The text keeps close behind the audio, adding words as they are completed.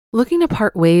Looking to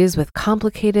part ways with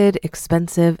complicated,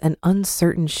 expensive, and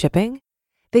uncertain shipping?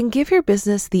 Then give your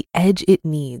business the edge it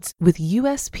needs with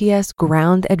USPS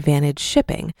Ground Advantage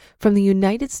shipping from the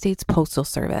United States Postal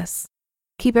Service.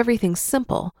 Keep everything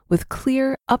simple with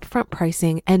clear, upfront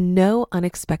pricing and no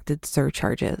unexpected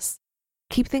surcharges.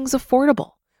 Keep things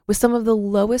affordable with some of the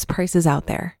lowest prices out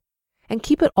there. And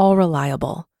keep it all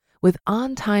reliable with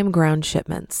on-time ground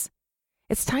shipments.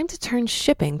 It's time to turn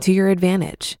shipping to your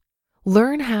advantage.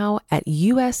 Learn how at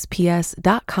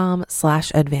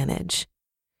USPS.com/advantage.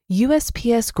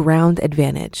 USPS Ground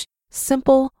Advantage.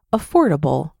 Simple,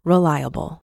 affordable,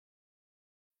 reliable.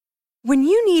 When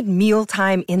you need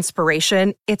mealtime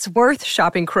inspiration, it's worth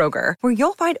shopping Kroger, where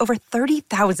you'll find over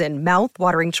 30,000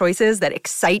 mouth-watering choices that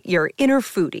excite your inner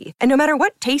foodie. And no matter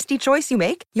what tasty choice you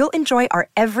make, you'll enjoy our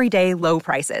everyday low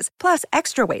prices, plus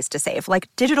extra ways to save, like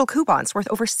digital coupons worth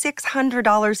over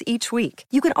 $600 each week.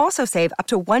 You can also save up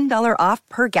to $1 off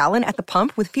per gallon at the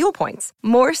pump with fuel points.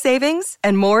 More savings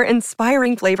and more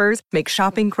inspiring flavors make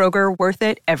shopping Kroger worth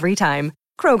it every time.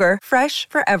 Kroger, fresh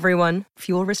for everyone.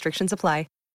 Fuel restrictions apply.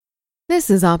 This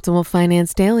is Optimal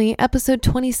Finance Daily, episode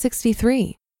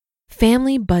 2063.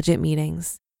 Family Budget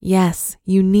Meetings. Yes,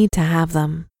 you need to have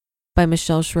them. By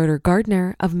Michelle Schroeder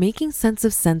Gardner of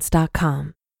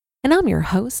MakingSenseOfSense.com. And I'm your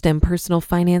host and personal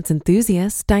finance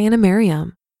enthusiast, Diana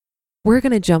Merriam. We're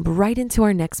going to jump right into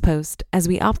our next post as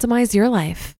we optimize your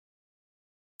life.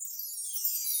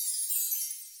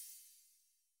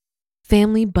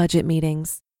 Family Budget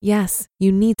Meetings. Yes,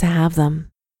 you need to have them.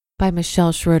 By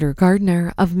Michelle Schroeder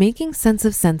Gardner of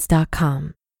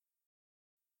MakingSenseOfSense.com.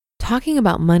 Talking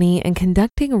about money and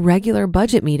conducting regular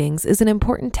budget meetings is an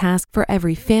important task for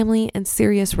every family and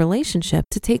serious relationship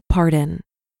to take part in.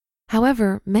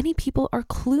 However, many people are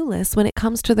clueless when it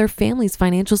comes to their family's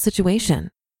financial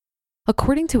situation.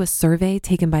 According to a survey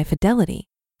taken by Fidelity,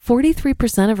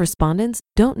 43% of respondents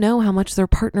don't know how much their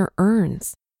partner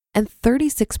earns, and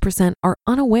 36% are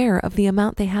unaware of the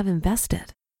amount they have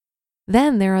invested.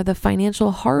 Then there are the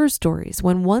financial horror stories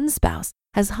when one spouse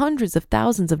has hundreds of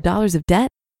thousands of dollars of debt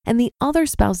and the other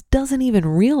spouse doesn't even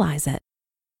realize it.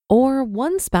 Or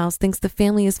one spouse thinks the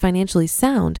family is financially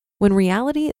sound when in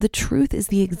reality, the truth is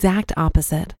the exact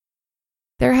opposite.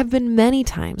 There have been many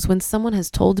times when someone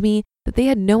has told me that they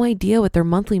had no idea what their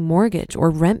monthly mortgage or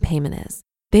rent payment is.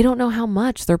 They don't know how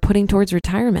much they're putting towards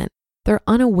retirement. They're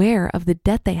unaware of the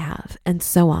debt they have, and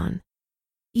so on.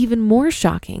 Even more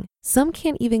shocking, some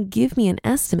can't even give me an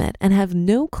estimate and have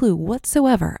no clue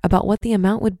whatsoever about what the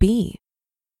amount would be.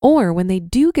 Or when they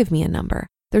do give me a number,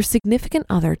 their significant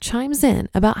other chimes in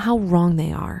about how wrong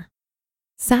they are.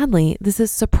 Sadly, this is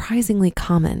surprisingly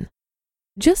common.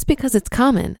 Just because it's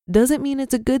common doesn't mean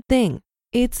it's a good thing.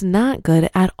 It's not good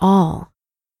at all.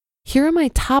 Here are my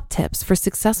top tips for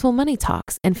successful money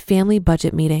talks and family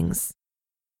budget meetings.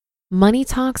 Money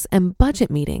talks and budget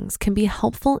meetings can be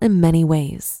helpful in many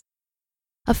ways.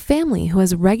 A family who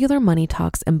has regular money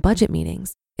talks and budget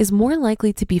meetings is more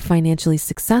likely to be financially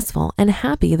successful and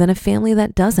happy than a family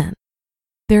that doesn't.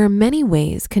 There are many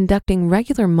ways conducting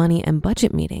regular money and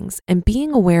budget meetings and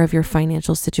being aware of your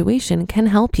financial situation can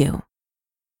help you.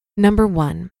 Number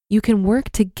 1, you can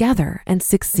work together and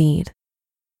succeed.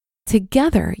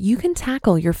 Together, you can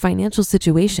tackle your financial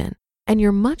situation, and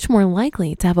you're much more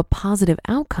likely to have a positive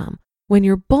outcome when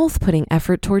you're both putting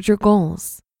effort towards your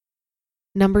goals.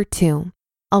 Number 2,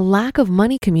 a lack of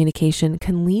money communication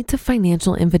can lead to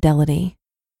financial infidelity.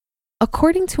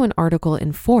 According to an article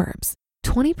in Forbes,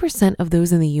 20% of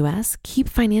those in the US keep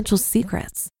financial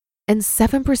secrets, and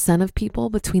 7% of people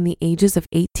between the ages of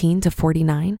 18 to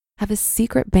 49 have a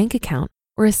secret bank account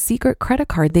or a secret credit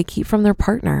card they keep from their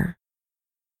partner.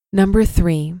 Number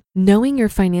 3, knowing your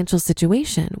financial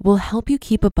situation will help you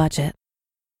keep a budget.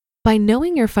 By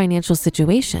knowing your financial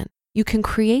situation, you can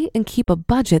create and keep a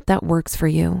budget that works for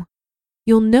you.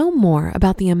 You'll know more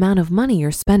about the amount of money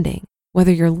you're spending,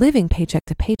 whether you're living paycheck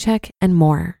to paycheck, and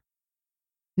more.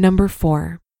 Number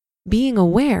 4, being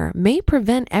aware may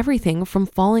prevent everything from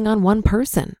falling on one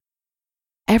person.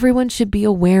 Everyone should be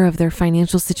aware of their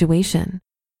financial situation.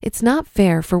 It's not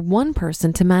fair for one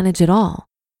person to manage it all,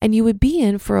 and you would be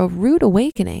in for a rude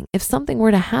awakening if something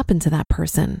were to happen to that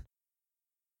person.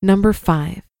 Number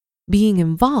 5, being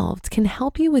involved can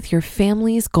help you with your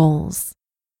family's goals.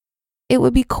 It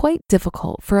would be quite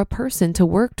difficult for a person to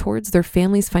work towards their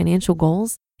family's financial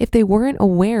goals if they weren't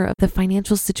aware of the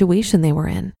financial situation they were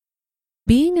in.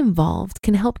 Being involved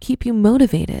can help keep you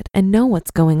motivated and know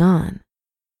what's going on.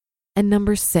 And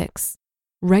number 6,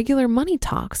 regular money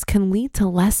talks can lead to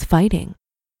less fighting.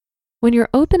 When you're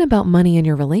open about money in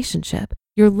your relationship,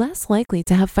 you're less likely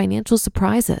to have financial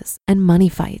surprises and money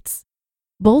fights.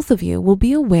 Both of you will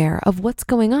be aware of what's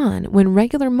going on when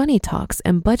regular money talks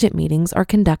and budget meetings are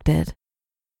conducted.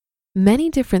 Many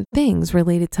different things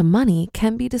related to money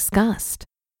can be discussed.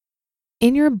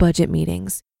 In your budget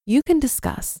meetings, you can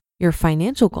discuss your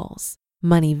financial goals,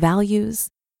 money values,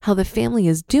 how the family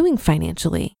is doing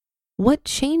financially, what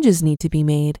changes need to be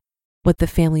made, what the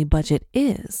family budget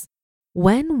is,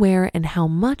 when, where, and how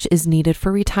much is needed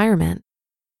for retirement,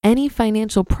 any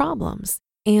financial problems,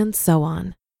 and so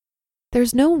on.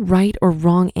 There's no right or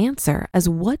wrong answer as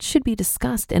what should be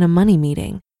discussed in a money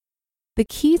meeting. The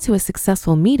key to a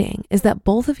successful meeting is that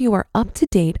both of you are up to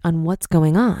date on what's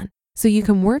going on so you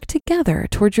can work together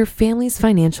towards your family's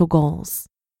financial goals.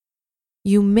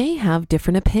 You may have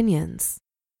different opinions.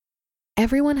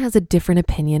 Everyone has a different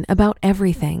opinion about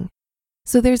everything.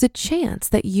 So there's a chance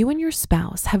that you and your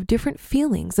spouse have different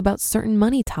feelings about certain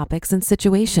money topics and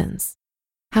situations.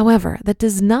 However, that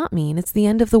does not mean it's the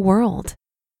end of the world.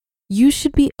 You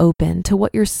should be open to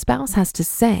what your spouse has to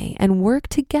say and work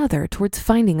together towards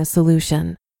finding a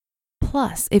solution.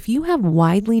 Plus, if you have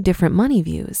widely different money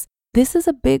views, this is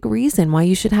a big reason why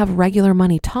you should have regular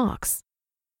money talks.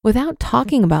 Without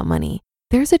talking about money,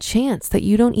 there's a chance that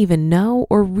you don't even know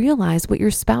or realize what your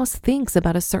spouse thinks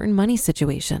about a certain money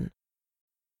situation.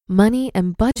 Money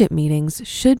and budget meetings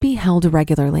should be held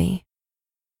regularly.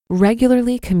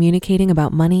 Regularly communicating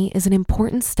about money is an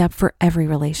important step for every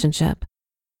relationship.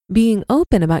 Being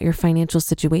open about your financial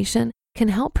situation can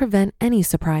help prevent any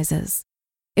surprises.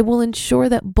 It will ensure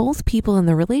that both people in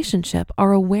the relationship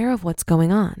are aware of what's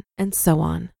going on, and so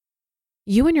on.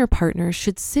 You and your partner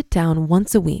should sit down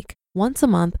once a week, once a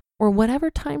month, or whatever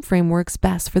time frame works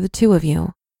best for the two of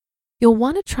you. You'll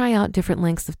want to try out different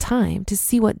lengths of time to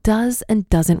see what does and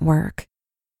doesn't work.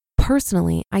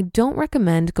 Personally, I don't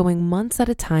recommend going months at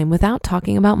a time without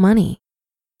talking about money.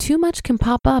 Too much can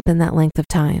pop up in that length of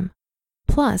time.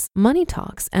 Plus, money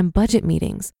talks and budget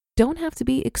meetings don't have to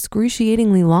be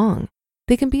excruciatingly long.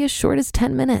 They can be as short as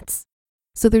 10 minutes.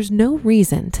 So there's no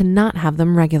reason to not have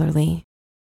them regularly.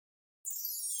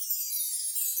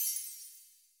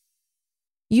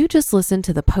 You just listened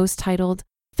to the post titled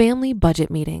Family Budget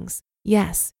Meetings.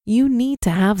 Yes, you need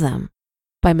to have them,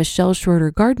 by Michelle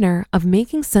Schroeder Gardner of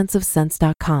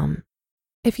MakingSenseOfSense.com.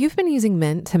 If you've been using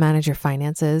Mint to manage your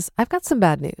finances, I've got some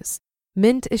bad news.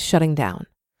 Mint is shutting down.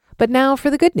 But now for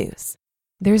the good news.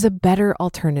 There's a better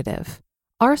alternative.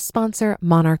 Our sponsor,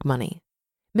 Monarch Money.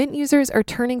 Mint users are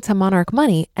turning to Monarch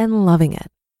Money and loving it.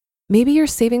 Maybe you're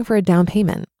saving for a down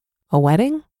payment, a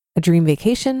wedding, a dream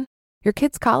vacation, your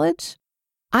kids' college.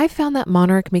 I found that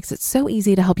Monarch makes it so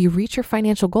easy to help you reach your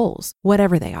financial goals,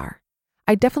 whatever they are.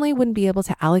 I definitely wouldn't be able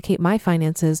to allocate my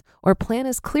finances or plan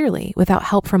as clearly without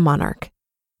help from Monarch.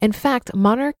 In fact,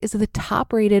 Monarch is the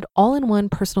top-rated all-in-one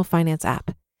personal finance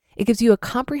app. It gives you a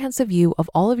comprehensive view of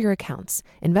all of your accounts,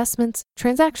 investments,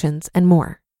 transactions, and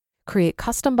more. Create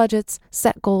custom budgets,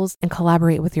 set goals, and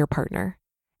collaborate with your partner.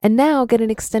 And now get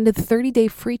an extended 30-day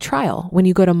free trial when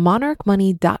you go to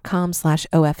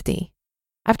monarchmoney.com/OFD.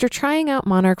 After trying out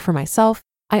Monarch for myself,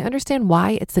 I understand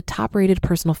why it's the top-rated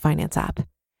personal finance app.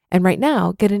 And right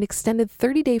now, get an extended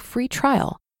 30-day free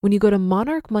trial when you go to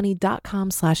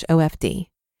monarchmoney.com/OFD.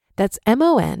 That's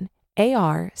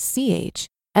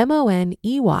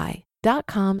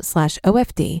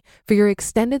monarchmoney.com/OFD for your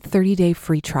extended 30-day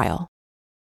free trial.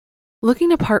 Looking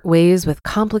to part ways with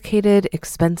complicated,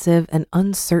 expensive, and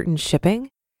uncertain shipping?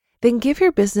 Then give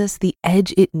your business the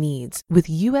edge it needs with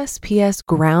USPS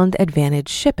Ground Advantage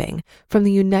shipping from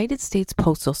the United States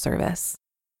Postal Service.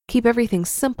 Keep everything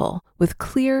simple with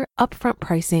clear, upfront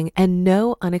pricing and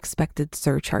no unexpected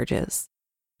surcharges.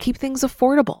 Keep things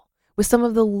affordable with some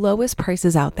of the lowest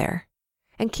prices out there.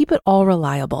 And keep it all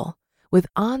reliable with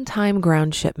on-time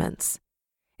ground shipments.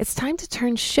 It's time to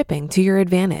turn shipping to your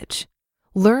advantage.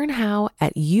 Learn how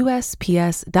at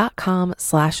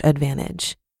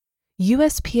USPS.com/advantage.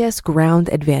 USPS Ground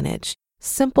Advantage.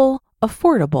 Simple,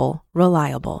 affordable,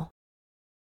 reliable.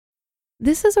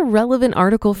 This is a relevant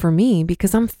article for me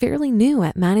because I'm fairly new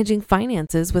at managing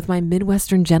finances with my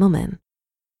Midwestern gentleman.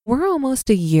 We're almost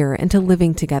a year into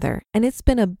living together, and it's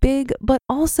been a big but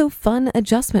also fun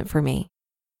adjustment for me.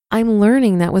 I'm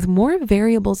learning that with more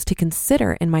variables to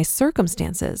consider in my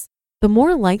circumstances, the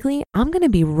more likely I'm going to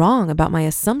be wrong about my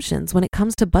assumptions when it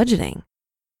comes to budgeting.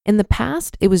 In the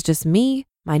past, it was just me,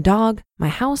 my dog, my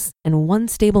house, and one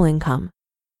stable income.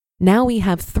 Now we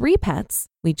have 3 pets.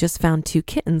 We just found 2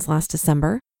 kittens last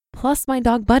December, plus my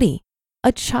dog Buddy,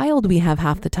 a child we have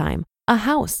half the time, a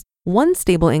house, one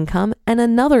stable income, and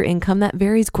another income that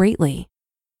varies greatly.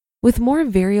 With more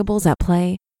variables at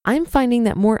play, I'm finding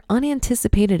that more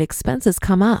unanticipated expenses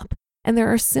come up, and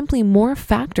there are simply more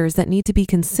factors that need to be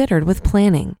considered with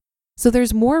planning. So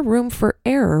there's more room for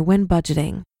error when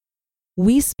budgeting.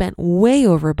 We spent way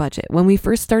over budget when we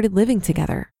first started living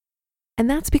together. And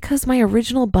that's because my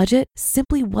original budget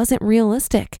simply wasn't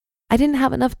realistic. I didn't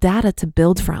have enough data to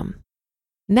build from.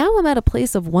 Now I'm at a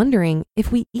place of wondering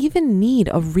if we even need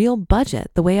a real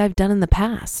budget the way I've done in the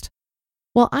past.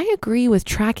 While I agree with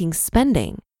tracking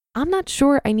spending, I'm not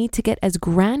sure I need to get as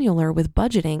granular with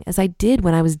budgeting as I did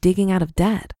when I was digging out of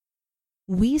debt.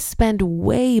 We spend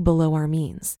way below our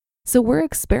means, so we're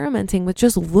experimenting with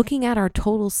just looking at our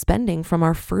total spending from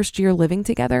our first year living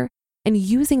together and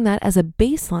using that as a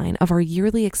baseline of our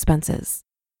yearly expenses.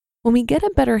 When we get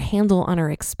a better handle on our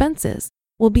expenses,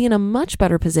 we'll be in a much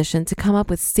better position to come up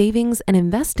with savings and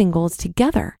investing goals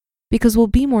together because we'll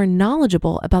be more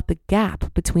knowledgeable about the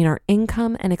gap between our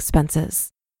income and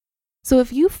expenses. So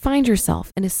if you find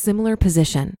yourself in a similar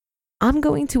position, I'm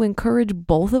going to encourage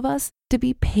both of us to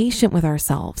be patient with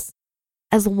ourselves.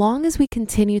 As long as we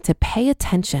continue to pay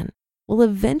attention, we'll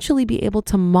eventually be able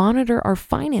to monitor our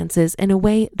finances in a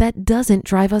way that doesn't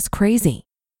drive us crazy.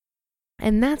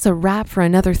 And that's a wrap for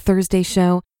another Thursday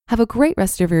show. Have a great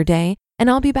rest of your day, and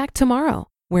I'll be back tomorrow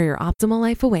where your optimal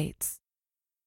life awaits.